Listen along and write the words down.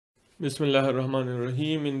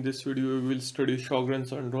Bismillahirrahmanirrahim. In this video, we will study Sjogren's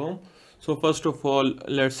syndrome. So first of all,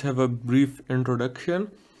 let's have a brief introduction.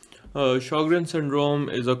 Sjogren's syndrome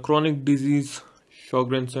is a chronic disease.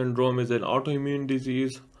 Sjogren's syndrome is an autoimmune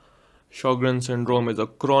disease. Sjogren's syndrome is a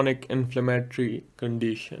chronic inflammatory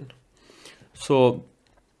condition. So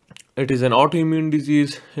it is an autoimmune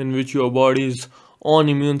disease in which your body's own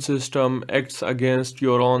immune system acts against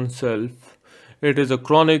your own self. It is a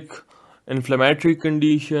chronic inflammatory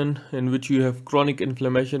condition in which you have chronic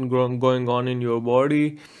inflammation going on in your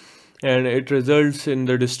body, and it results in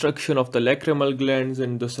the destruction of the lacrimal glands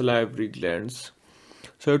and the salivary glands.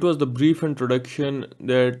 So it was the brief introduction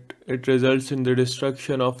that it results in the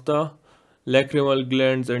destruction of the lacrimal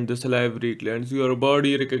glands and the salivary glands. Your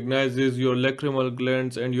body recognizes your lacrimal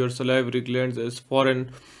glands and your salivary glands as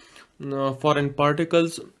foreign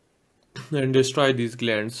particles and destroy these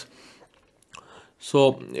glands.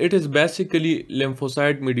 So it is basically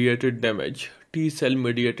lymphocyte mediated damage, T cell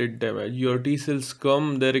mediated damage. Your T cells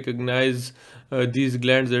come, they recognize these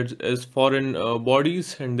glands as foreign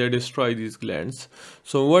bodies, and they destroy these glands.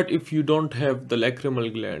 So what if you don't have the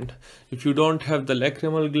lacrimal gland? If you don't have the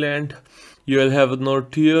lacrimal gland, you will have no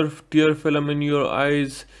tear film in your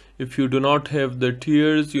eyes. If you do not have the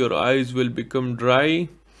tears, your eyes will become dry.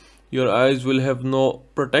 Your eyes will have no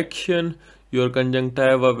protection. Your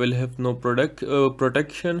conjunctiva will have no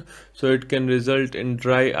protection, so it can result in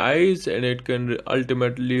dry eyes, and it can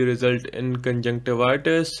ultimately result in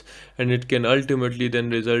conjunctivitis, and it can ultimately then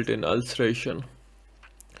result in ulceration.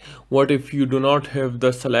 What if you do not have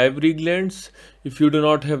the salivary glands? If you do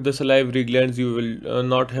not have the salivary glands, you will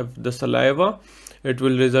not have the saliva. It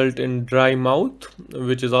will result in dry mouth,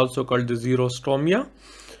 which is also called the xerostomia.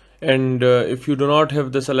 And if you do not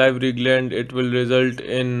have the salivary gland, it will result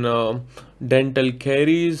in dental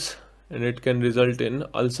caries, and it can result in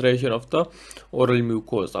ulceration of the oral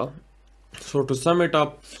mucosa. So to sum it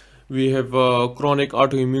up, we have chronic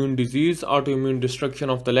autoimmune disease, autoimmune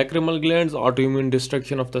destruction of the lacrimal glands, autoimmune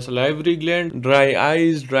destruction of the salivary gland, dry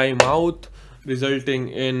eyes, dry mouth, resulting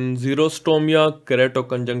in xerostomia,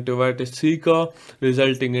 keratoconjunctivitis sicca,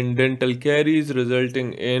 resulting in dental caries,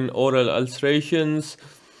 resulting in oral ulcerations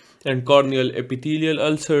and corneal epithelial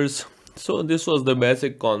ulcers. So this was the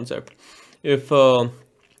basic concept. If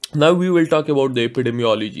now we will talk about the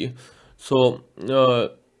epidemiology. So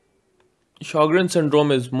Sjogren's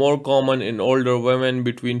syndrome is more common in older women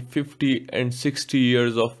between 50 and 60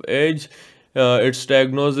 years of age. Its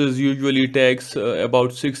diagnosis usually takes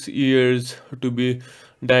about 6 years to be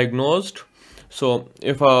diagnosed. So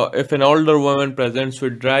if an older woman presents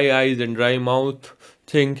with dry eyes and dry mouth,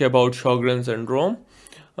 think about Sjogren's syndrome.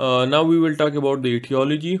 Now we will talk about the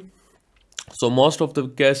etiology. So most of the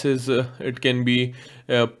cases it can be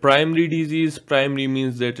primary disease. Primary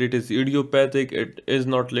means that it is idiopathic, it is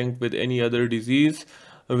not linked with any other disease,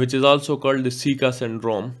 which is also called the sicca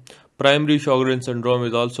syndrome. Primary Sjogren's syndrome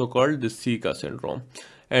is also called the sicca syndrome.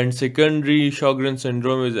 And secondary Sjogren's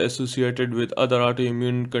syndrome is associated with other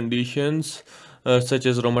autoimmune conditions such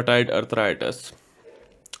as rheumatoid arthritis.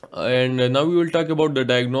 And now we will talk about the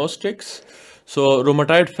diagnostics. So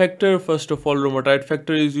rheumatoid factor, first of all, rheumatoid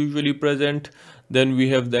factor is usually present. Then we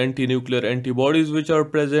have the anti-nuclear antibodies which are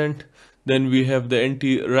present. Then we have the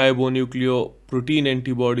anti-ribonucleoprotein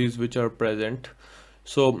antibodies which are present.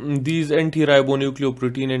 So these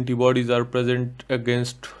anti-ribonucleoprotein antibodies are present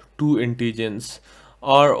against two antigens,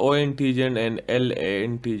 Rho antigen and La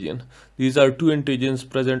antigen. These are two antigens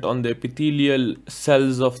present on the epithelial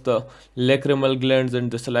cells of the lacrimal glands and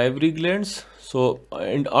the salivary glands. So,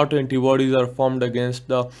 and autoantibodies are formed against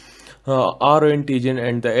the Rho antigen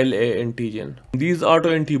and the La antigen. These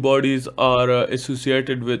autoantibodies are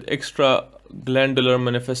associated with extra glandular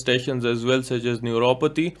manifestations as well, such as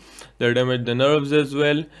neuropathy. They damage the nerves as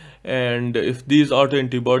well. And if these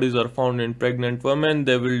autoantibodies are found in pregnant women,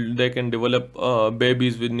 they can develop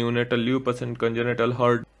babies with neonatal lupus and congenital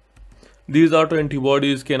heart. These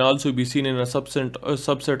autoantibodies can also be seen in a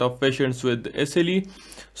subset of patients with SLE.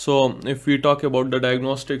 So if we talk about the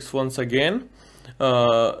diagnostics once again,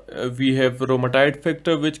 we have rheumatoid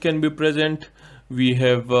factor which can be present. We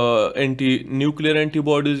have anti-nuclear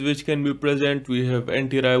antibodies which can be present. We have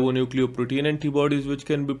anti-ribonucleoprotein antibodies which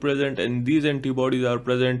can be present, and these antibodies are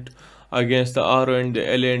present against the Rho and the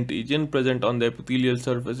La antigen present on the epithelial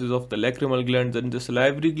surfaces of the lacrimal glands and the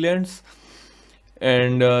salivary glands.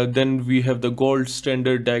 And then we have the gold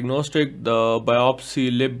standard diagnostic, the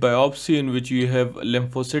biopsy, lip biopsy, in which you have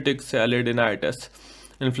lymphocytic sialadenitis,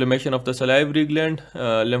 inflammation of the salivary gland,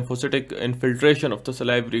 lymphocytic infiltration of the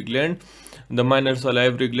salivary gland, the minor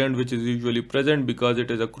salivary gland, which is usually present because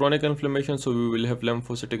it is a chronic inflammation, so we will have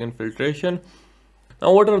lymphocytic infiltration.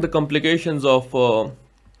 Now, what are the complications of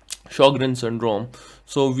Sjogren syndrome?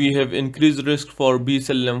 So we have increased risk for B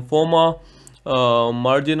cell lymphoma,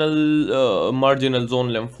 marginal zone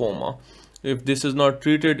lymphoma. If this is not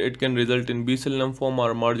treated, it can result in B cell lymphoma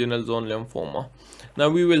or marginal zone lymphoma. Now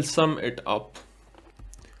we will sum it up.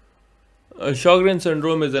 Sjogren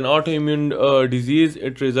syndrome is an autoimmune disease.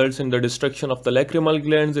 It results in the destruction of the lacrimal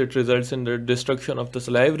glands. It results in the destruction of the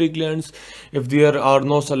salivary glands. If there are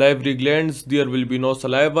no salivary glands, there will be no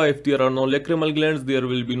saliva. If there are no lacrimal glands, there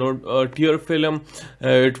will be no tear film.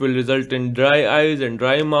 It will result in dry eyes and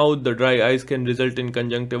dry mouth. The dry eyes can result in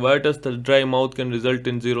conjunctivitis. The dry mouth can result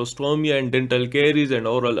in xerostomia and dental caries and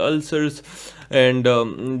oral ulcers. And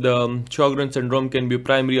the Sjogren syndrome can be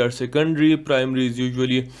primary or secondary. Primary is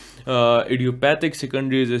usually idiopathic.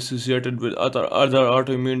 Secondary is associated with other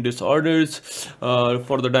autoimmune disorders.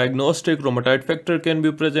 For the diagnostic, rheumatoid factor can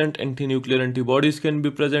be present, anti-nuclear antibodies can be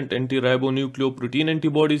present, anti-ribonucleoprotein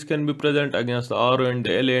antibodies can be present against the RO and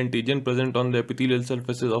the LA antigen present on the epithelial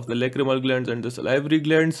surfaces of the lacrimal glands and the salivary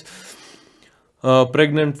glands.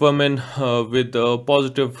 Pregnant women with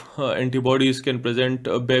positive antibodies can present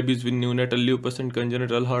babies with neonatal lupus and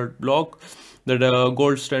congenital heart block. The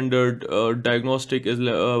gold standard diagnostic is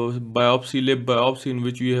biopsy, lip biopsy, in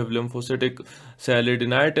which we have lymphocytic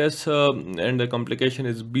sialadenitis, and the complication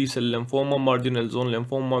is B cell lymphoma, marginal zone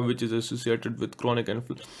lymphoma, which is associated with chronic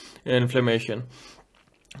inflammation.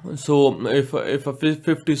 So if a 50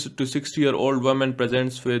 to 60-year-old woman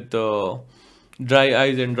presents with dry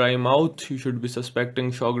eyes and dry mouth, you should be suspecting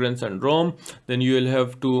Sjogren syndrome. Then you will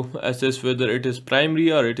have to assess whether it is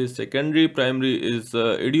primary or it is secondary. Primary is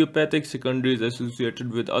idiopathic, secondary is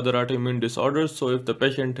associated with other autoimmune disorders. So if the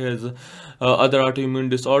patient has other autoimmune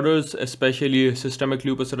disorders, especially systemic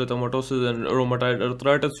lupus erythematosus and rheumatoid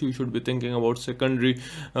arthritis, you should be thinking about secondary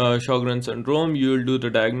Sjogren syndrome. You will do the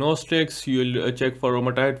diagnostics. You will check for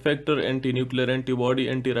rheumatoid factor, anti-nuclear antibody,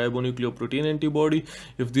 anti-ribonucleoprotein antibody.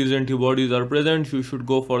 If these antibodies are present, you should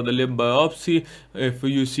go for the lip biopsy. If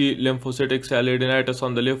you see lymphocytic sialadenitis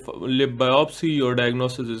on the lip biopsy, your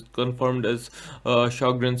diagnosis is confirmed as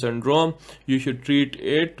Sjogren syndrome. You should treat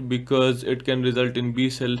it because it can result in B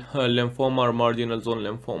cell lymphoma or marginal zone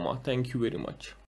lymphoma. Thank you very much.